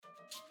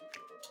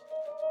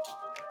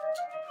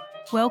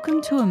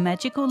Welcome to A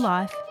Magical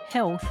Life,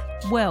 Health,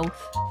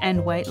 Wealth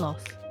and Weight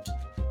Loss.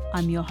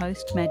 I'm your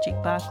host, Magic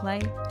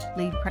Barclay,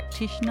 lead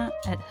practitioner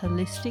at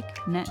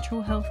Holistic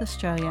Natural Health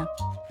Australia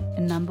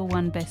and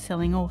 #1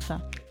 best-selling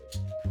author.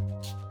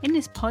 In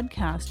this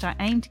podcast, I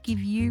aim to give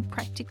you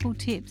practical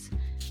tips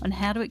on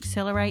how to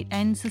accelerate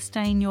and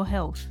sustain your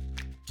health,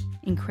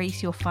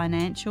 increase your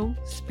financial,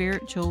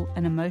 spiritual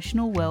and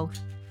emotional wealth,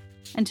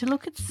 and to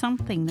look at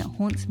something that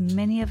haunts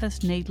many of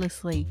us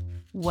needlessly,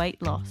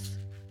 weight loss.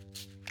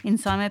 In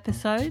some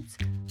episodes,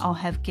 I'll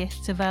have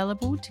guests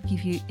available to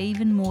give you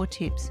even more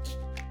tips,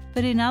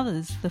 but in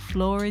others, the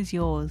floor is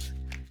yours.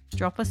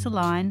 Drop us a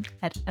line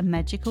at A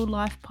Magical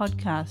Life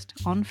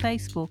Podcast on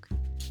Facebook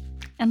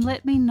and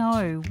let me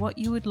know what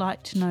you would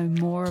like to know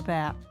more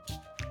about.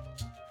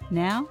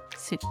 Now,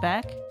 sit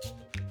back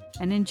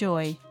and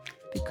enjoy,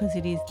 because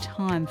it is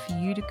time for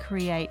you to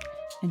create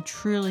and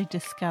truly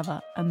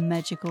discover a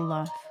magical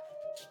life.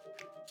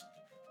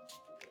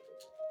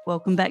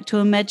 Welcome back to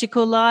A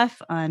Magical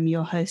Life. I'm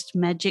your host,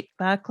 Magic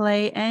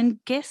Barclay, and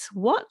guess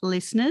what,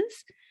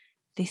 listeners?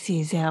 This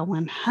is our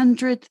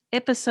 100th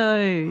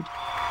episode.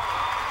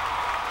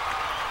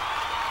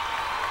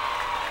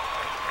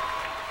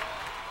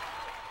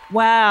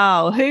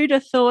 Wow, who'd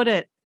have thought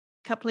it?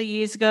 A couple of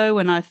years ago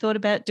when I thought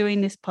about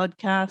doing this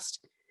podcast,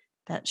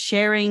 about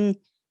sharing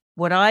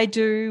what I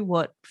do,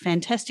 what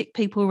fantastic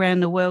people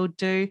around the world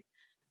do,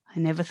 I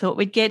never thought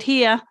we'd get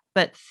here,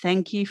 but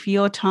thank you for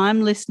your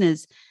time,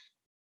 listeners.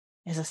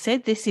 As I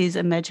said, this is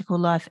A Magical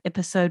Life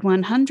episode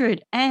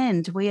 100,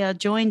 and we are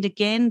joined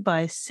again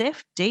by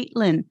Seph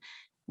Dietlin.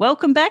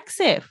 Welcome back,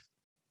 Seph.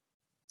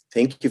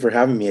 Thank you for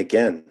having me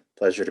again.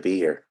 Pleasure to be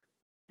here.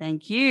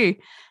 Thank you.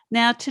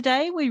 Now,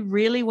 today we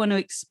really want to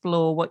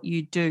explore what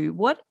you do.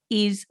 What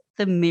is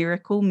the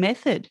miracle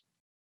method?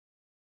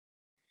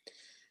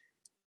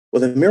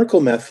 Well, the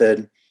miracle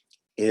method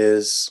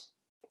is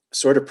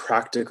sort of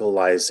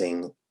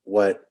practicalizing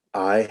what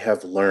I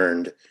have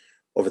learned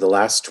over the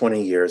last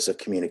 20 years of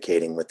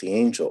communicating with the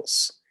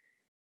angels.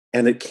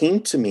 And it came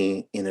to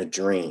me in a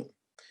dream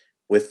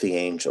with the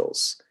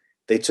angels.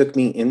 They took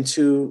me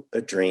into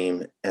a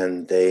dream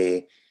and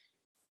they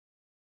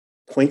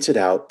pointed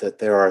out that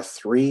there are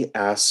 3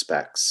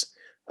 aspects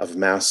of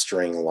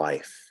mastering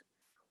life,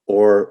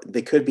 or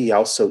they could be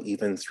also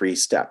even 3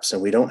 steps.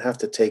 And we don't have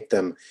to take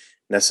them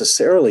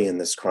necessarily in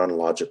this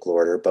chronological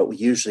order, but we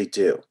usually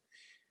do.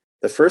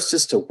 The first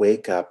is to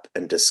wake up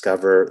and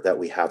discover that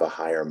we have a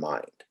higher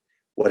mind.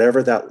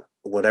 Whatever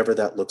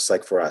that looks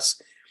like for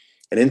us.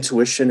 And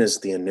intuition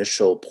is the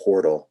initial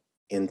portal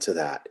into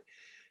that.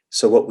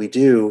 So what we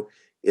do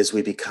is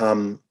we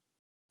become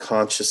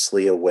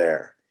consciously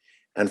aware.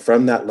 And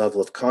from that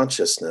level of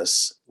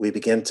consciousness, we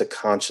begin to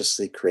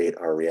consciously create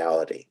our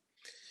reality.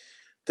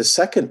 The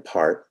second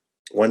part,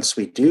 once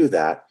we do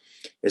that,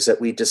 is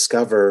that we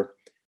discover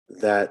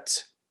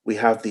that we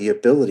have the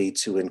ability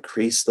to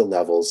increase the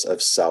levels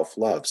of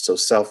self-love. So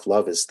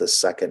self-love is the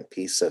second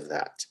piece of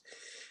that.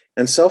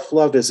 And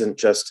self-love isn't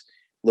just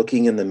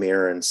looking in the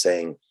mirror and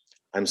saying,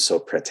 I'm so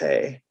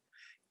pretty.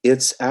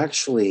 It's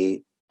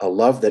actually a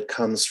love that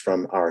comes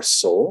from our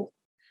soul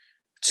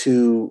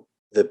to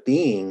the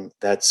being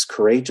that's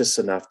courageous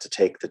enough to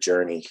take the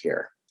journey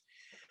here.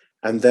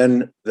 And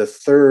then the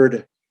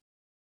third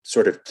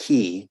sort of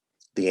key,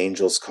 the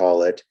angels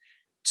call it,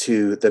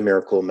 to the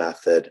miracle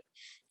method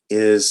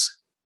is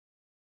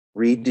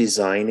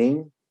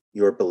redesigning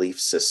your belief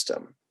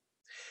system.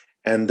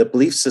 And the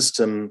belief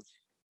system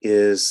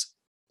is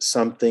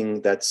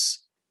something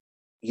that's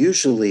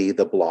usually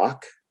the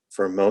block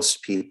for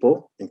most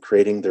people in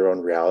creating their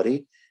own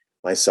reality,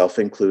 myself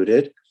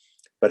included.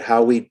 But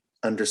how we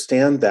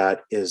understand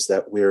that is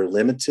that we're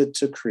limited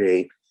to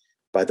create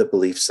by the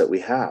beliefs that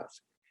we have.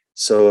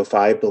 So if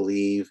I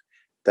believe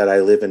that I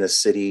live in a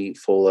city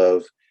full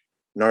of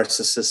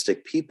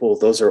narcissistic people,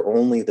 those are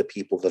only the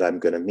people that I'm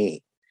going to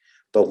meet.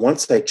 But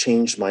once I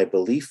change my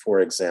belief, for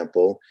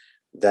example,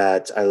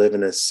 that I live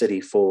in a city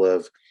full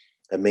of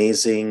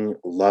amazing,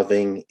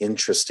 loving,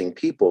 interesting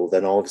people,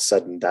 then all of a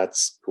sudden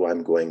that's who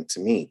I'm going to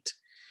meet.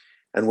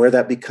 And where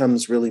that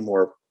becomes really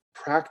more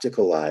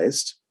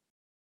practicalized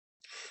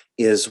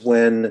is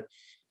when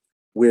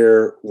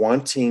we're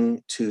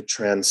wanting to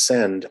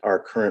transcend our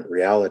current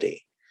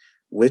reality,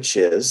 which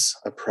is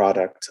a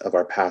product of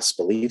our past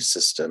belief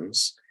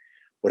systems,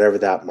 whatever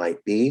that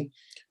might be.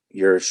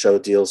 Your show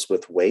deals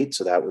with weight,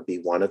 so that would be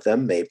one of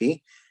them,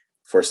 maybe,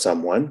 for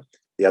someone.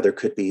 The other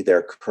could be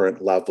their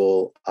current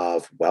level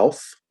of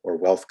wealth or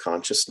wealth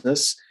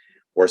consciousness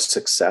or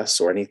success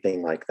or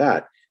anything like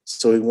that.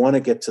 So we want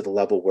to get to the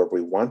level where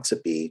we want to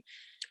be.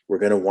 We're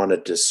going to want to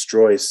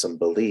destroy some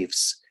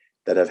beliefs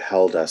that have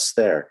held us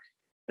there.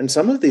 And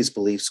some of these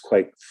beliefs,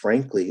 quite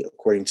frankly,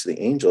 according to the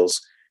angels,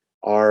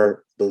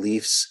 are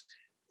beliefs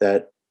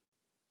that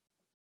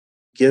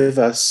give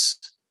us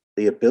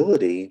the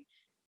ability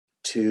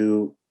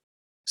to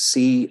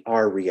see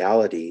our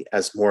reality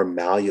as more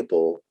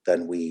malleable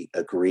than we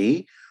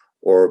agree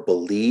or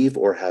believe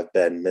or have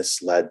been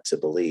misled to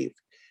believe.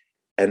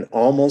 And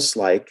almost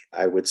like,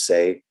 I would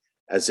say,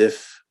 as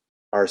if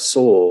our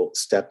soul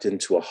stepped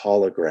into a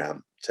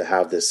hologram to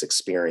have this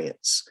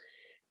experience.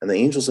 And the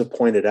angels have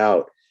pointed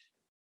out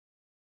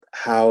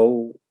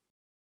how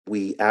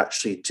we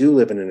actually do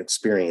live in an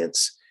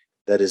experience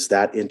that is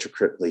that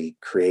intricately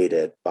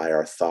created by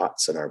our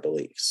thoughts and our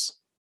beliefs.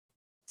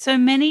 So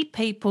many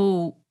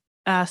people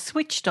are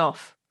switched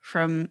off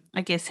from,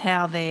 I guess,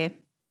 how their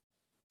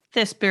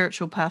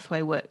spiritual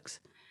pathway works.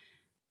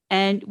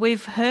 And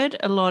we've heard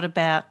a lot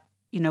about,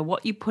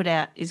 what you put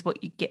out is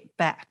what you get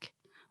back.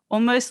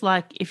 Almost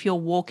like if you're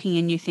walking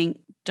and you think,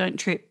 don't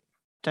trip,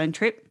 don't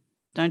trip,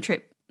 don't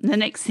trip. And the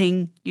next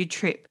thing you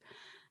trip.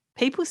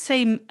 People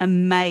seem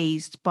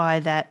amazed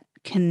by that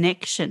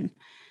connection.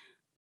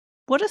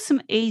 What are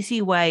some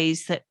easy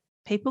ways that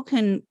people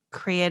can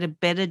create a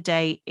better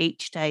day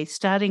each day,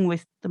 starting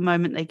with the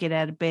moment they get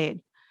out of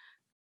bed,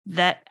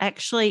 that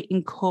actually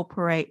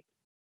incorporate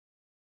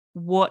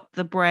what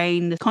the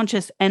brain, the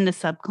conscious and the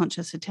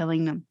subconscious are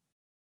telling them?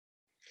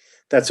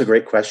 That's a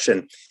great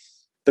question.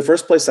 The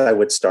first place I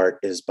would start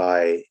is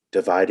by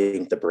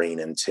dividing the brain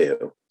in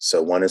two.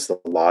 So one is the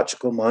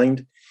logical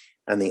mind,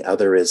 and the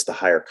other is the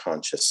higher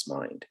conscious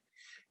mind.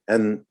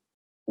 And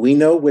we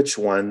know which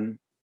one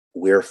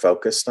we're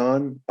focused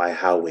on by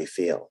how we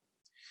feel.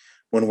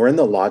 When we're in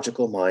the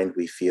logical mind,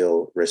 we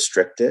feel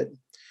restricted,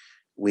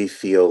 we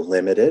feel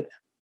limited.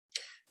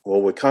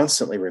 Well, we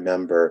constantly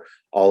remember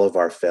all of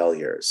our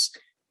failures.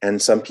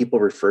 And some people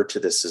refer to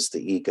this as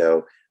the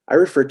ego. I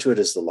refer to it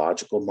as the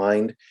logical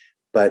mind,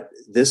 but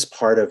this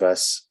part of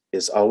us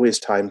is always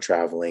time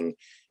traveling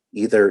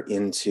either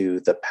into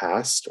the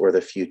past or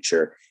the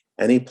future,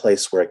 any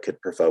place where it could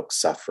provoke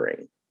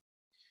suffering.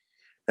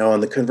 Now,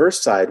 on the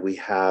converse side, we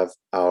have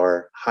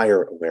our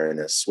higher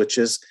awareness, which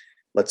is,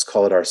 let's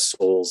call it our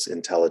soul's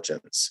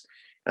intelligence.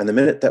 And the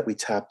minute that we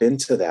tap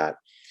into that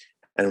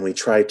and we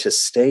try to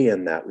stay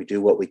in that, we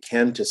do what we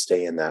can to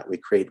stay in that. We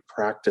create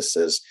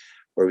practices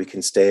where we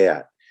can stay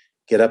at.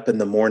 Get up in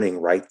the morning,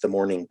 write the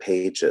morning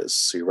pages.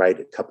 So you write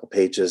a couple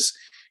pages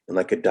in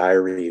like a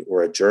diary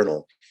or a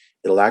journal.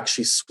 It'll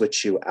actually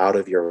switch you out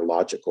of your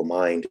logical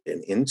mind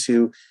and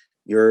into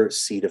your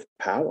seat of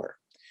power.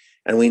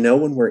 And we know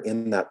when we're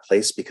in that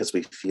place because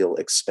we feel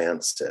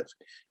expansive,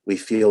 we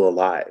feel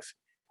alive.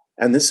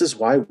 And this is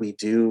why we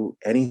do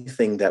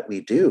anything that we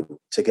do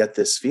to get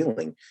this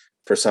feeling.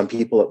 For some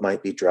people, it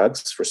might be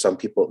drugs. For some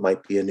people, it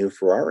might be a new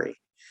Ferrari.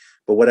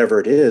 But whatever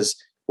it is,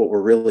 what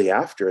we're really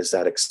after is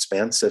that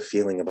expansive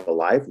feeling of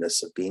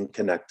aliveness, of being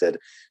connected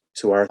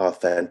to our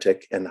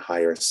authentic and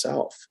higher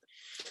self.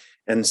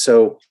 And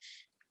so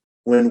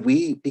when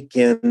we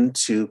begin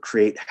to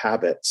create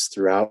habits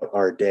throughout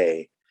our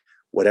day,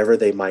 whatever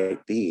they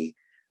might be,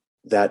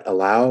 that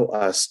allow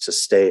us to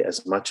stay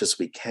as much as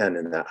we can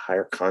in that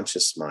higher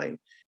conscious mind,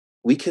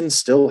 we can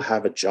still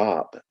have a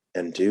job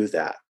and do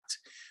that.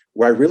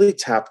 Where I really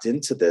tapped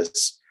into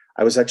this,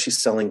 I was actually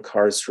selling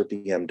cars for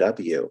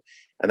BMW,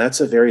 and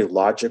that's a very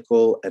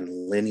logical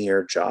and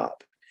linear job.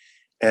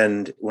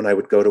 And when I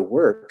would go to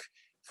work,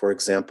 for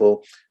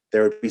example,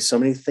 there would be so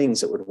many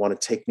things that would want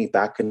to take me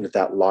back into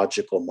that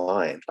logical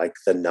mind, like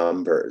the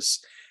numbers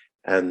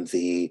and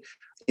the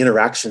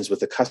interactions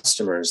with the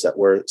customers that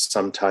were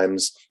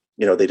sometimes,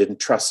 they didn't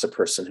trust a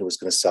person who was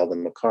going to sell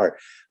them a car.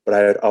 But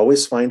I would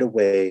always find a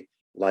way,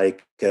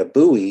 like a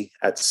buoy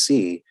at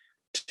sea,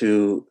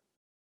 to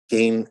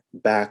gain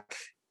back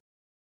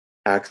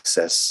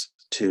access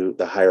to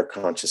the higher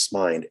conscious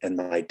mind, and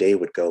my day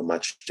would go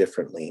much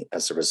differently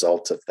as a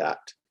result of that.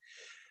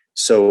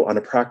 So on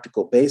a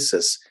practical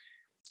basis,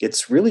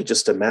 it's really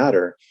just a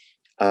matter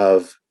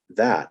of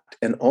that,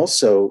 and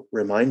also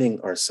reminding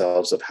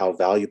ourselves of how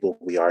valuable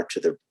we are to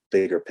the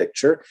bigger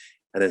picture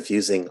and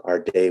infusing our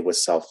day with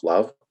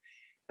self-love.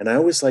 And I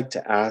always like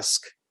to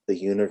ask the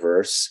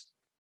universe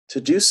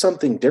to do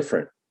something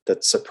different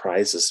that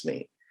surprises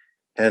me.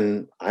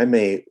 And I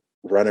may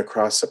run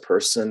across a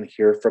person,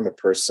 hear from a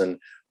person,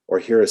 or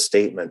hear a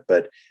statement.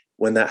 But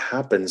when that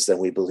happens, then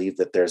we believe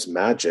that there's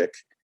magic,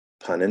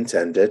 pun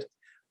intended,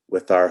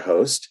 with our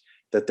host,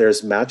 that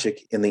there's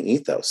magic in the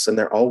ethos. And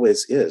there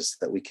always is,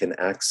 that we can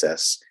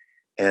access.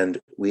 And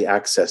we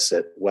access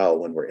it well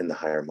when we're in the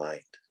higher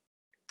mind.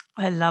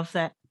 I love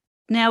that.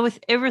 Now, with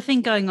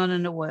everything going on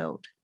in the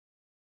world,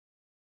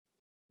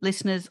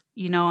 listeners,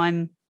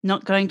 I'm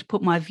not going to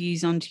put my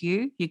views onto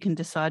you. You can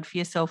decide for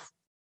yourself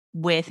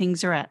where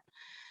things are at.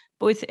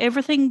 But with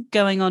everything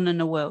going on in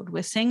the world,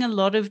 we're seeing a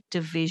lot of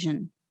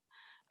division,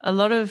 a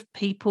lot of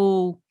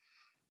people,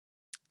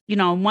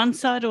 on one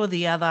side or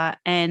the other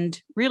and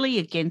really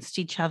against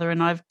each other.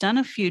 And I've done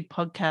a few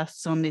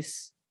podcasts on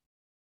this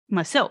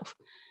myself.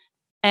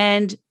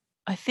 And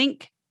I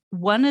think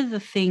one of the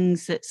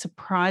things that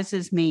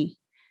surprises me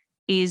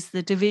is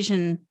the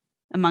division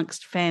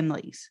amongst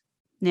families.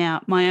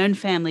 Now, my own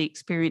family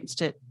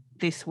experienced it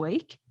this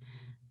week.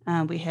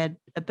 We had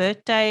a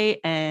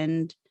birthday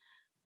and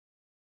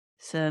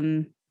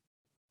some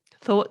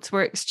thoughts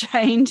were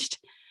exchanged,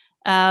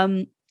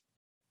 and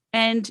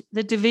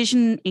the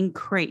division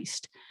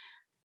increased.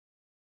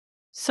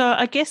 So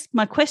I guess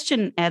my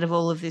question out of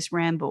all of this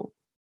ramble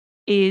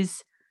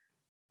is,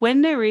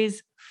 when there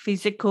is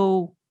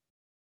physical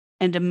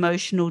and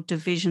emotional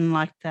division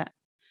like that.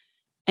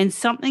 And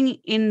something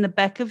in the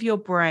back of your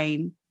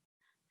brain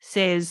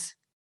says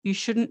you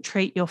shouldn't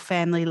treat your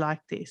family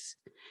like this.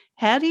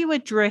 How do you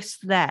address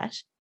that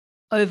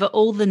over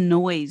all the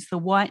noise, the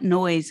white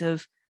noise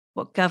of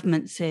what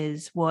government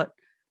says, what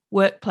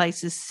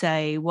workplaces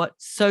say, what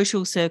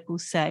social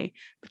circles say,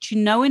 but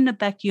you know in the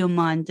back of your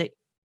mind that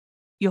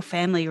your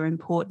family are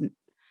important?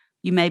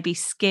 You may be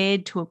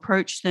scared to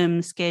approach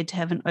them, scared to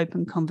have an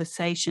open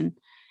conversation.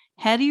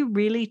 How do you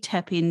really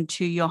tap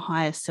into your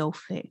higher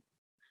self there?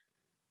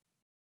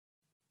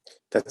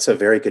 That's a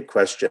very good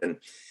question.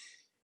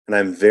 And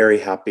I'm very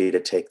happy to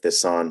take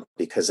this on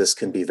because this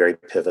can be very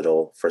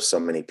pivotal for so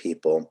many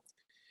people.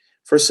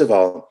 First of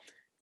all,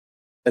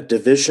 a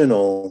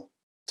divisional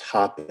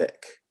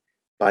topic,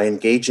 by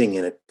engaging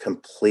in it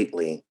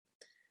completely,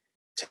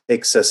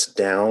 takes us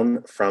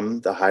down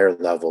from the higher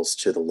levels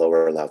to the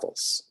lower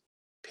levels,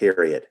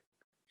 period.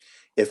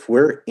 If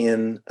we're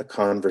in a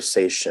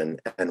conversation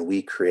and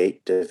we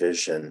create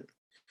division,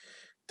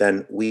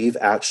 then we've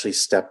actually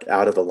stepped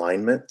out of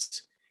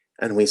alignment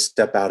and we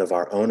step out of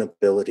our own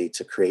ability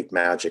to create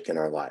magic in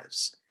our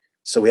lives.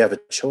 So we have a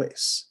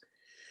choice.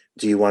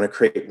 Do you want to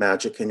create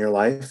magic in your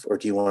life, or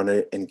do you want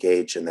to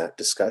engage in that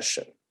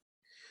discussion?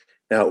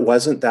 Now, it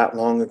wasn't that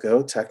long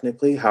ago,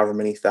 technically, however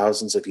many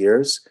thousands of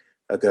years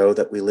ago,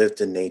 that we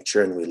lived in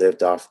nature and we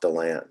lived off the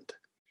land.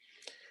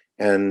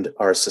 And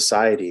our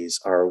societies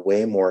are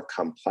way more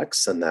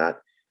complex than that,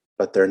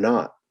 but they're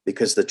not,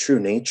 because the true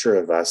nature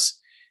of us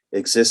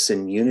exists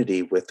in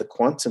unity with the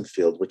quantum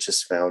field, which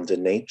is found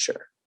in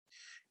nature.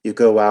 You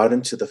go out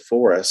into the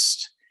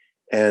forest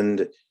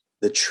and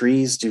the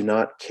trees do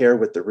not care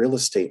what the real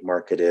estate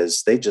market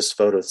is. They just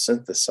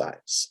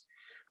photosynthesize.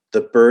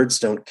 The birds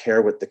don't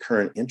care what the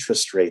current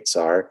interest rates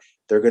are.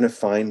 They're going to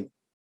find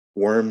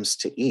worms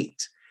to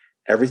eat.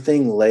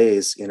 Everything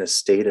lays in a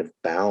state of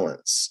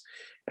balance.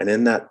 And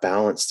in that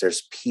balance,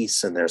 there's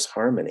peace and there's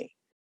harmony.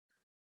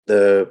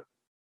 The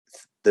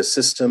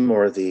system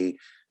or the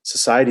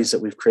societies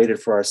that we've created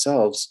for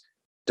ourselves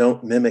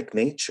don't mimic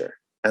nature,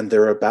 and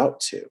they're about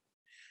to.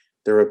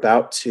 They're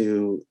about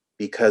to,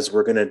 because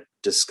we're going to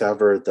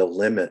discover the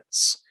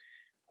limits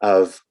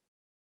of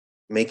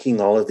making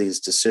all of these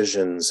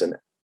decisions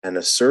and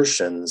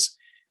assertions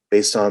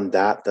based on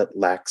that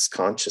lacks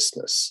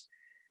consciousness.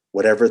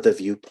 Whatever the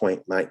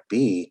viewpoint might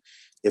be,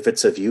 if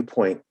it's a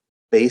viewpoint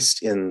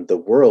based in the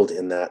world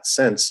in that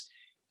sense,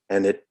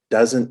 and it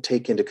doesn't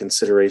take into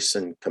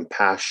consideration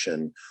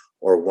compassion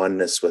or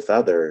oneness with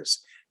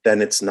others,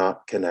 then it's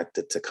not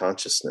connected to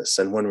consciousness.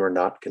 And when we're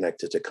not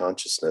connected to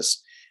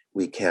consciousness,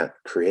 we can't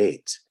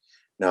create.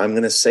 Now, I'm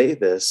going to say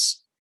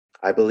this.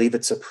 I believe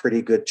it's a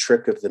pretty good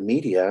trick of the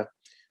media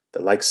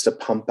that likes to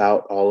pump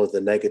out all of the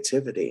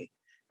negativity.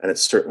 And it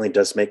certainly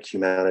does make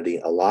humanity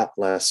a lot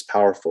less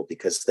powerful,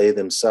 because they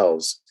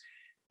themselves,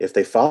 if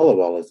they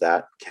follow all of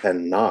that,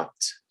 cannot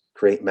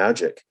create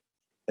magic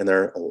in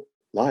their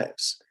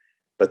lives.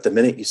 But the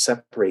minute you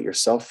separate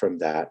yourself from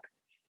that,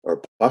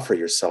 or buffer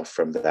yourself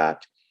from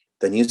that,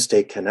 then you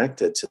stay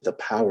connected to the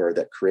power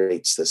that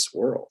creates this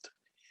world.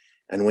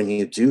 And when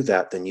you do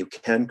that, then you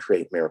can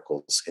create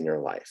miracles in your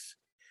life.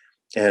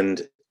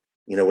 And,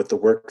 with the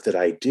work that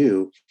I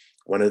do,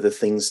 one of the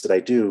things that I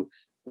do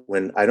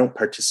when I don't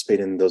participate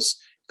in those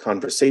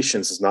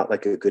conversations is not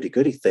like a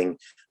goody-goody thing,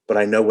 but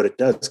I know what it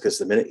does, because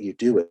the minute you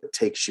do it, it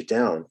takes you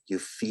down. You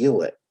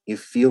feel it. You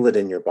feel it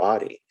in your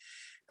body.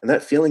 And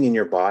that feeling in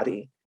your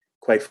body,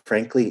 quite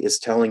frankly, is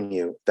telling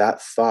you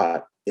that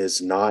thought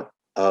is not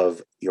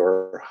of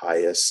your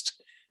highest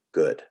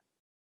good.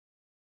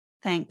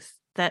 Thanks.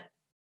 That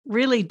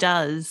really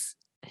does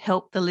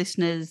help the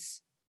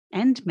listeners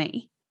and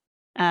me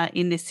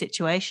in this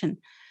situation.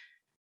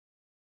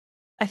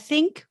 I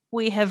think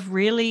we have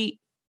really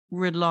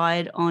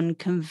relied on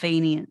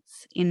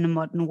convenience in the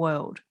modern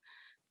world.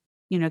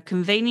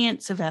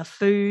 Convenience of our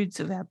foods,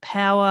 of our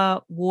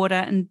power, water.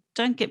 And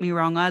don't get me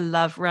wrong, I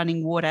love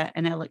running water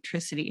and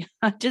electricity.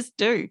 I just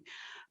do.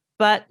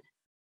 But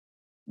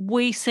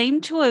we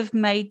seem to have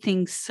made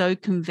things so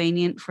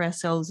convenient for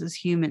ourselves as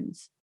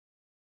humans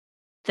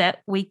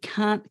that we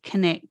can't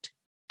connect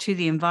to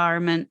the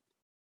environment,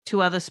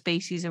 to other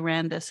species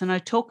around us. And I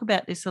talk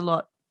about this a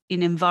lot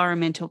in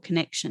environmental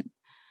connection.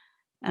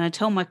 And I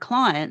tell my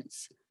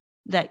clients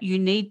that you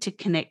need to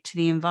connect to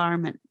the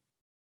environment.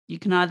 You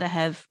can either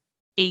have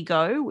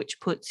ego, which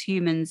puts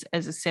humans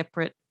as a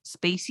separate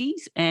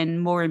species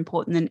and more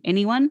important than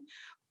anyone,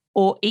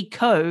 or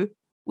eco,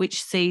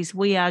 which sees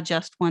we are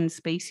just one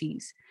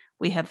species.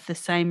 We have the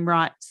same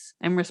rights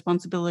and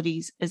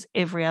responsibilities as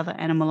every other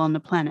animal on the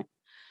planet.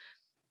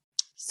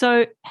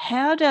 So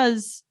how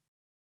does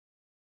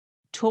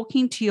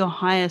talking to your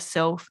higher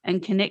self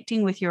and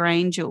connecting with your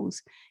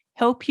angels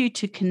help you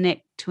to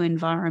connect to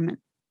environment?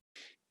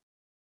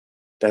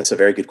 That's a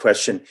very good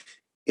question.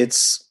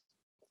 It's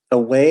a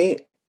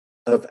way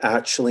of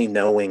actually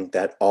knowing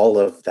that all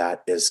of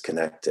that is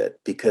connected,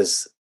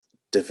 because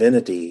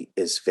divinity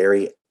is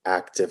very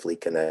actively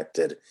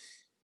connected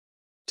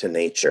to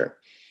nature.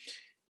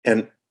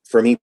 And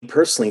For me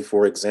personally,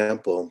 for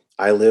example,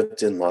 I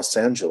lived in Los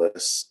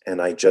Angeles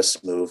and I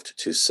just moved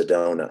to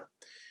Sedona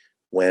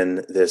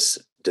when this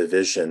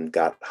division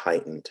got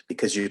heightened,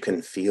 because you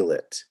can feel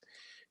it.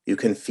 You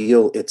can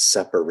feel its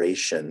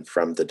separation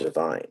from the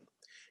divine.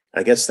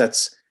 I guess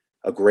that's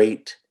a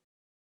great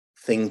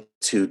thing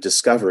to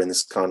discover in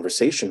this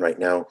conversation right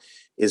now,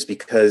 is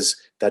because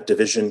that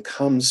division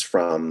comes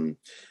from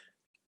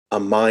a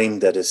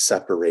mind that is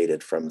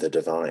separated from the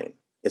divine.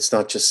 It's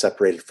not just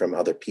separated from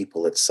other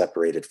people, it's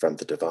separated from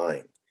the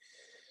divine.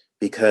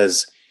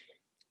 Because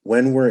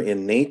when we're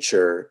in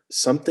nature,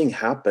 something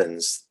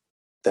happens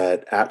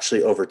that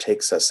actually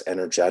overtakes us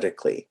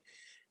energetically.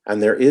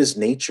 And there is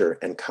nature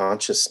and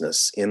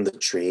consciousness in the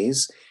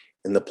trees,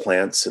 in the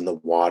plants, in the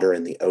water,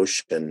 in the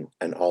ocean,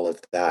 and all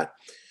of that.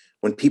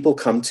 When people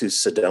come to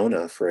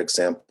Sedona, for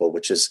example,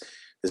 which is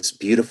this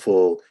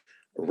beautiful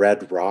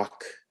red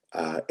rock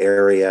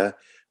area,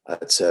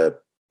 it's a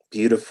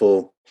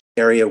beautiful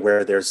area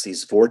where there's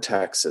these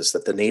vortexes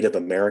that the Native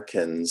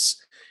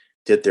Americans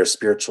did their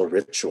spiritual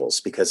rituals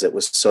because it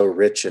was so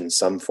rich in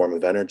some form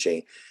of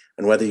energy.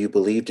 And whether you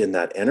believed in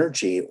that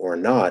energy or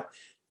not,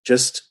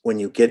 just when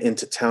you get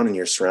into town and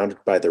you're surrounded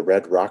by the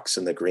red rocks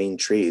and the green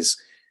trees,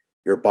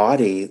 your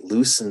body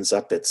loosens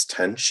up its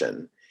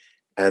tension.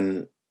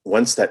 And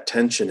once that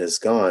tension is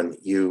gone,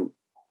 you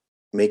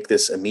make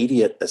this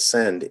immediate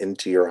ascend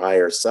into your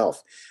higher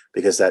self,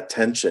 because that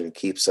tension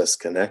keeps us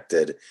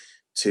connected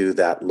to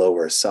that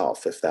lower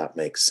self, if that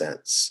makes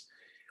sense.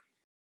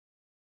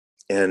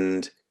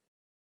 And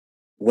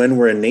when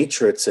we're in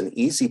nature, it's an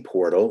easy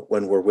portal.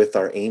 When we're with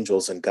our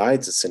angels and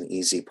guides, it's an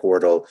easy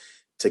portal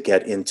to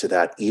get into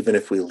that, even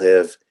if we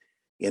live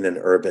in an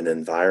urban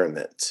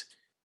environment.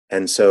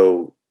 And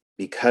so,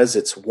 because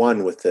it's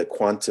one with the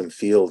quantum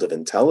field of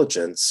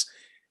intelligence,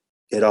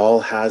 it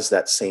all has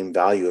that same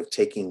value of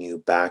taking you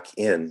back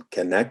in,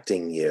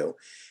 connecting you.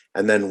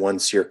 And then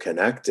once you're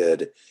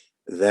connected,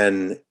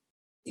 then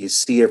you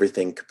see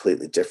everything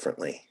completely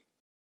differently.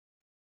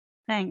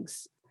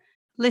 Thanks.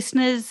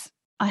 Listeners,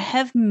 I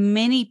have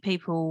many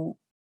people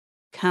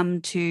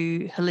come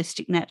to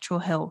Holistic Natural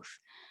Health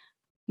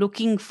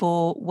looking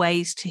for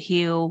ways to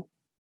heal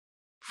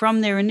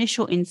from their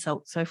initial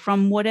insult, so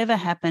from whatever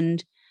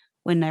happened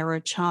when they were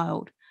a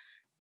child.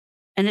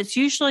 And it's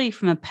usually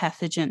from a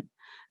pathogen,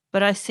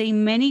 but I see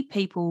many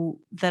people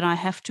that I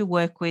have to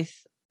work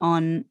with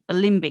on a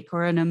limbic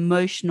or an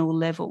emotional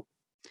level.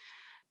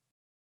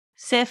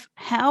 Seph,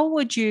 how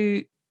would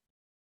you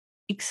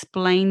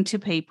explain to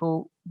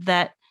people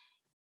that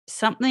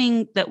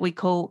something that we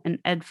call an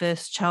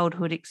adverse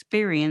childhood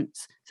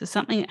experience, so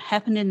something that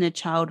happened in their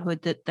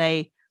childhood that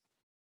they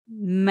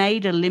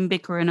made a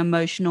limbic or an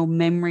emotional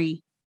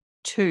memory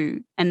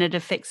to, and it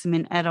affects them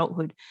in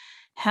adulthood,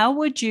 how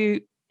would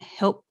you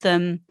help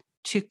them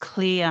to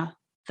clear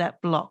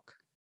that block?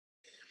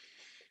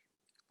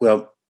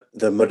 Well,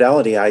 the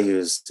modality I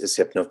use is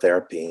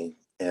hypnotherapy,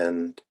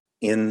 and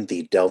in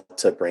the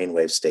delta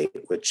brainwave state,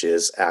 which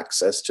is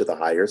access to the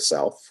higher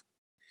self,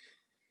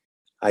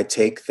 I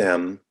take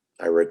them,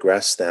 I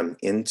regress them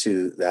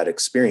into that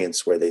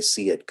experience where they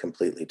see it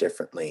completely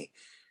differently.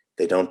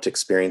 They don't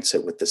experience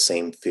it with the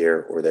same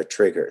fear or their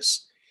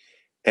triggers.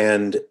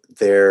 And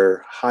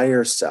their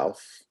higher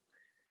self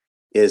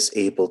is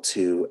able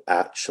to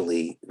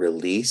actually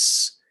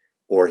release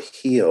or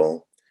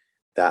heal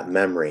that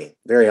memory.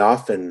 Very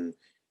often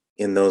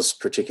in those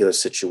particular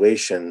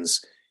situations,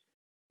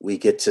 we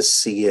get to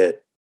see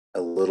it a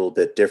little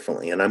bit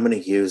differently. And I'm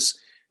going to use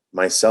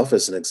myself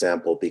as an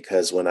example,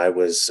 because when I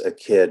was a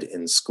kid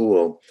in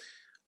school,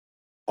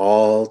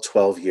 all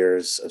 12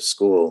 years of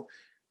school,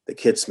 the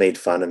kids made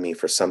fun of me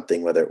for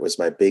something, whether it was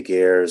my big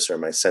ears or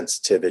my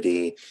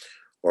sensitivity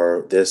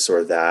or this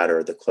or that,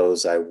 or the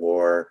clothes I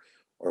wore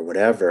or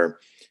whatever.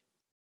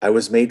 I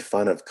was made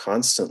fun of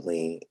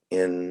constantly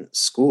in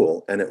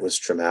school, and it was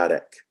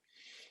traumatic.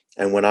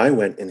 And when I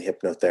went in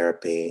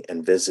hypnotherapy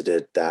and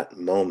visited that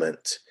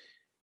moment,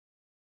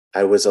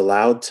 I was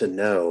allowed to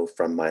know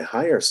from my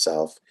higher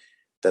self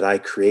that I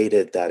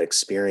created that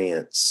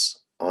experience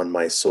on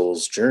my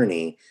soul's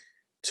journey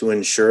to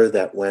ensure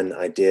that when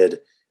I did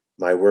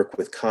my work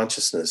with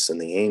consciousness and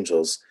the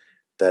angels,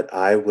 that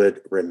I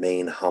would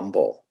remain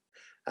humble,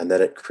 and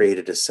that it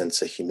created a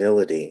sense of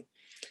humility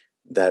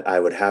that I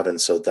would have. And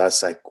so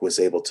thus I was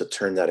able to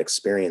turn that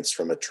experience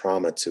from a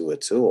trauma to a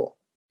tool.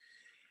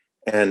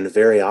 And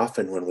very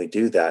often when we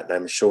do that, and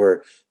I'm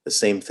sure the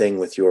same thing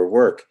with your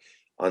work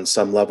on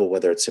some level,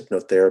 whether it's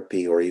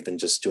hypnotherapy or even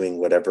just doing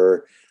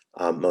whatever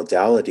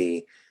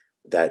modality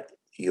that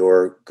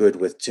you're good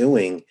with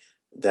doing,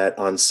 that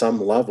on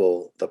some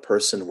level, the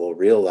person will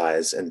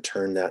realize and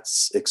turn that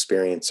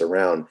experience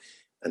around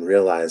and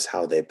realize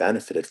how they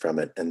benefited from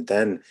it. And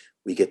then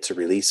we get to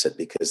release it,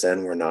 because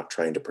then we're not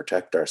trying to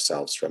protect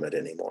ourselves from it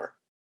anymore.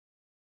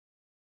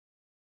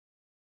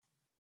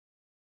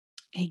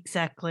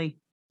 Exactly.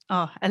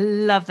 Oh, I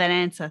love that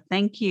answer.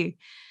 Thank you.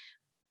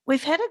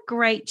 We've had a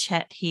great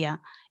chat here.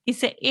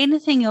 Is there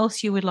anything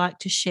else you would like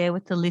to share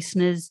with the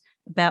listeners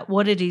about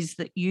what it is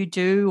that you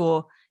do,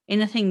 or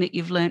anything that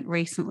you've learnt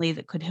recently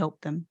that could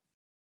help them?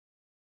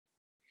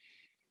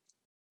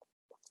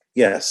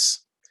 Yes.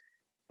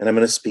 And I'm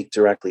going to speak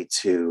directly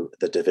to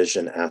the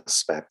division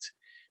aspect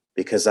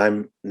because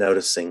I'm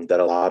noticing that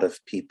a lot of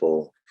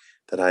people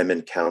that I'm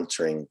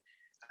encountering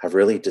have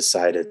really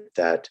decided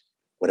that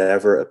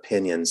whatever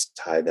opinions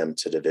tie them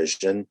to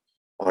division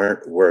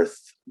aren't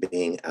worth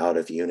being out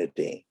of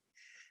unity.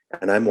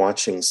 And I'm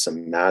watching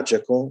some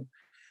magical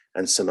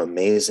and some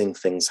amazing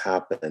things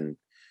happen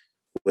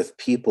with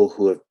people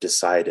who have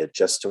decided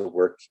just to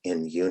work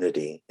in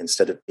unity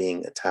instead of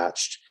being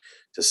attached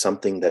to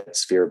something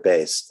that's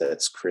fear-based,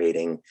 that's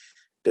creating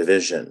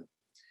division.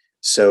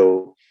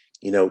 So,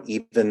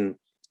 even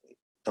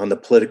on the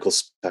political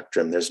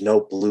spectrum, there's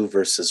no blue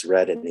versus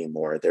red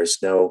anymore.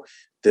 There's no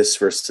this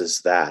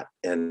versus that,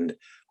 and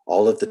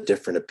all of the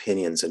different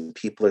opinions. And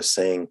people are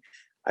saying,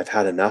 I've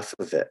had enough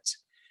of it.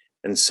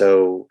 And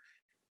so,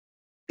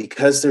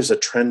 because there's a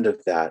trend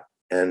of that,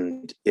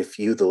 and if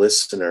you, the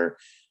listener,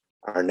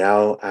 are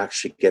now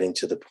actually getting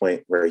to the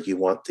point where you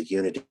want the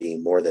unity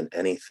more than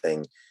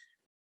anything,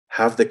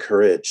 have the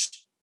courage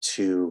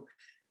to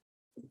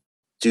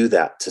do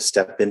that, to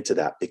step into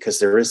that, because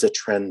there is a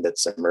trend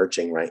that's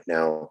emerging right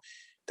now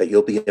that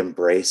you'll be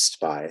embraced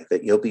by,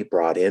 that you'll be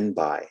brought in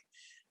by,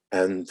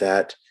 and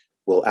that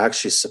will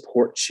actually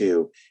support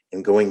you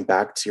in going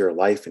back to your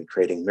life and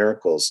creating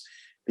miracles.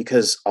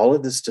 Because all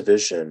of this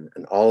division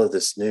and all of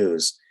this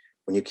news,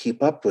 when you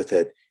keep up with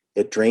it,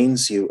 it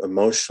drains you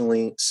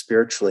emotionally,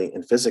 spiritually,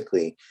 and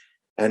physically.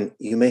 And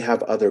you may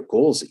have other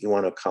goals that you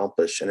want to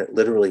accomplish, and it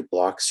literally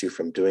blocks you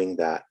from doing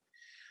that.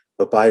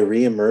 But by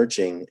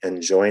re-emerging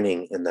and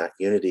joining in that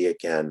unity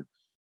again,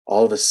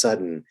 all of a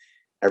sudden,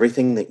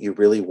 everything that you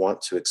really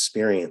want to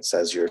experience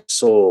as your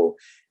soul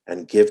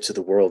and give to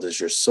the world as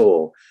your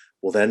soul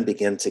will then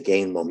begin to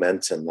gain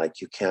momentum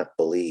like you can't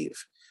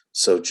believe.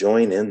 So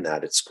join in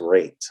that. It's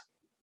great.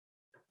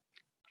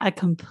 I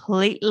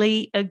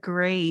completely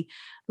agree.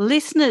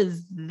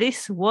 Listeners,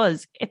 this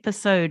was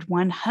episode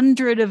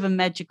 100 of A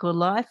Magical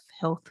Life,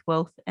 Health,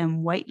 Wealth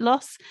and Weight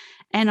Loss.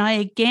 And I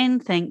again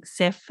thank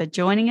Seph for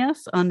joining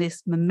us on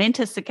this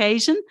momentous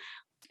occasion.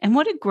 And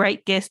what a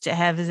great guest to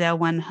have as our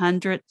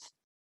 100th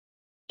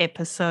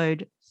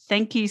episode.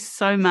 Thank you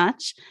so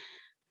much.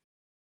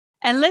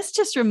 And let's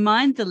just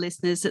remind the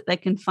listeners that they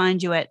can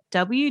find you at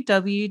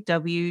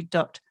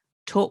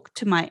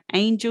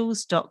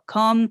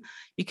www.talktomyangels.com.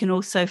 You can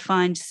also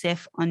find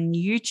Seph on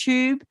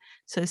YouTube.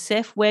 So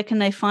Seph, where can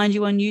they find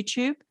you on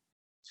YouTube?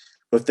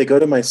 Well, if they go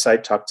to my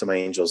site, Talk to My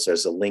Angels,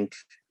 there's a link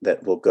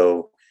that will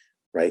go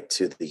right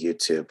to the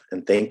YouTube.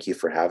 And thank you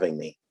for having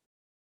me.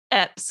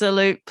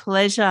 Absolute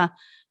pleasure.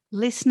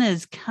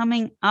 Listeners,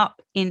 coming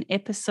up in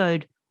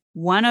episode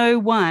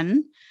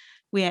 101,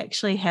 we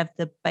actually have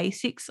the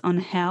basics on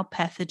how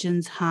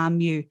pathogens harm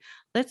you.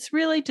 Let's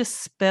really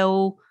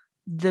dispel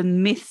the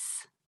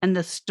myths and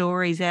the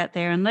stories out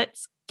there, and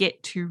let's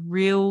get to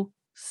real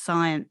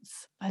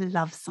science. I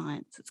love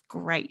science. It's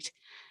great.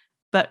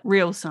 But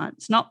real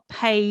science, not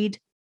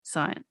paid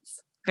science.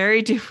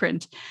 Very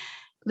different.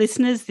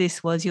 Listeners,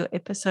 this was your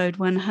episode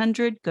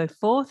 100. Go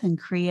forth and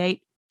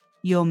create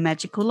your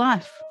magical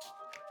life.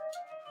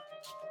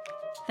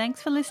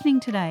 Thanks for listening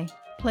today.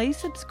 Please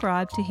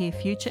subscribe to hear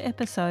future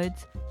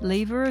episodes,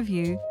 leave a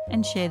review,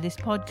 and share this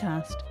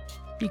podcast.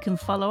 You can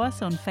follow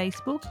us on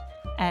Facebook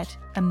at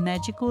A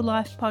Magical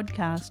Life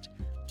Podcast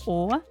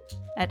or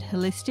at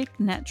Holistic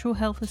Natural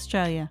Health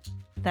Australia.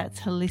 That's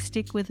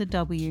holistic with a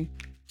W.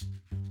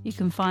 You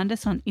can find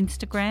us on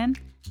Instagram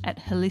at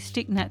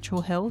Holistic Natural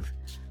Health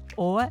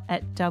or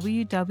at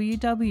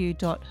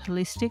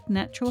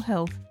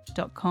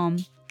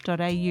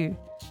www.holisticnaturalhealth.com.au.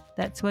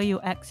 That's where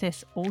you'll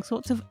access all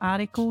sorts of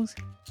articles,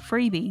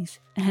 freebies,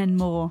 and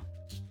more.